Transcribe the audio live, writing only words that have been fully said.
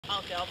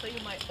Okay, I'll play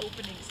you my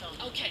opening song.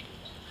 Okay.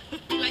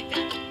 Like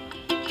that.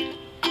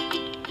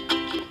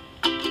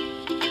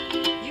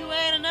 You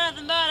ain't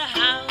nothing but a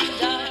hound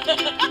dog,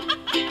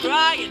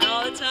 crying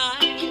all the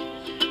time.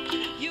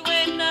 You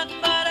ain't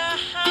nothing but a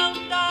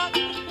hound dog,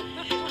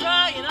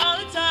 crying all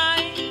the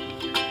time.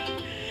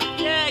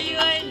 Yeah, you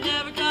ain't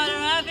never caught a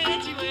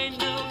rabbit, you ain't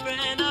no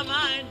friend of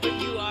mine, but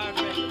you are a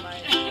friend of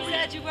mine. You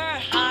said you were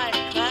high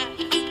class,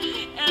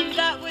 and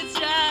that was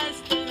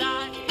just a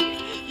lie.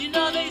 You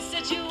know they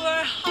said you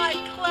were high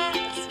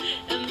class,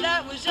 and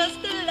that was just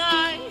a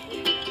lie.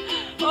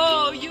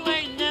 Oh, you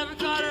ain't never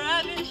caught a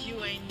rabbit,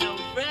 you ain't no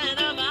friend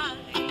of mine.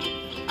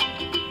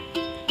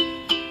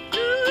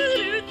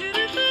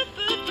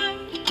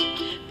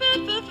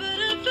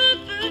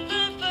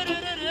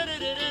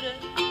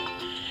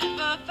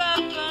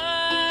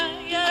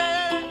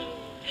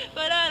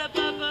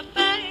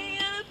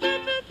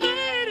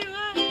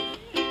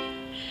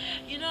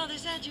 You know they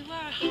said you were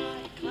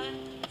high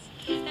class,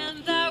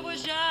 and that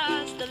was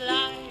just a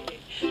lie.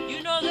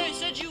 You know they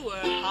said you were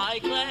high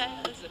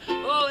class,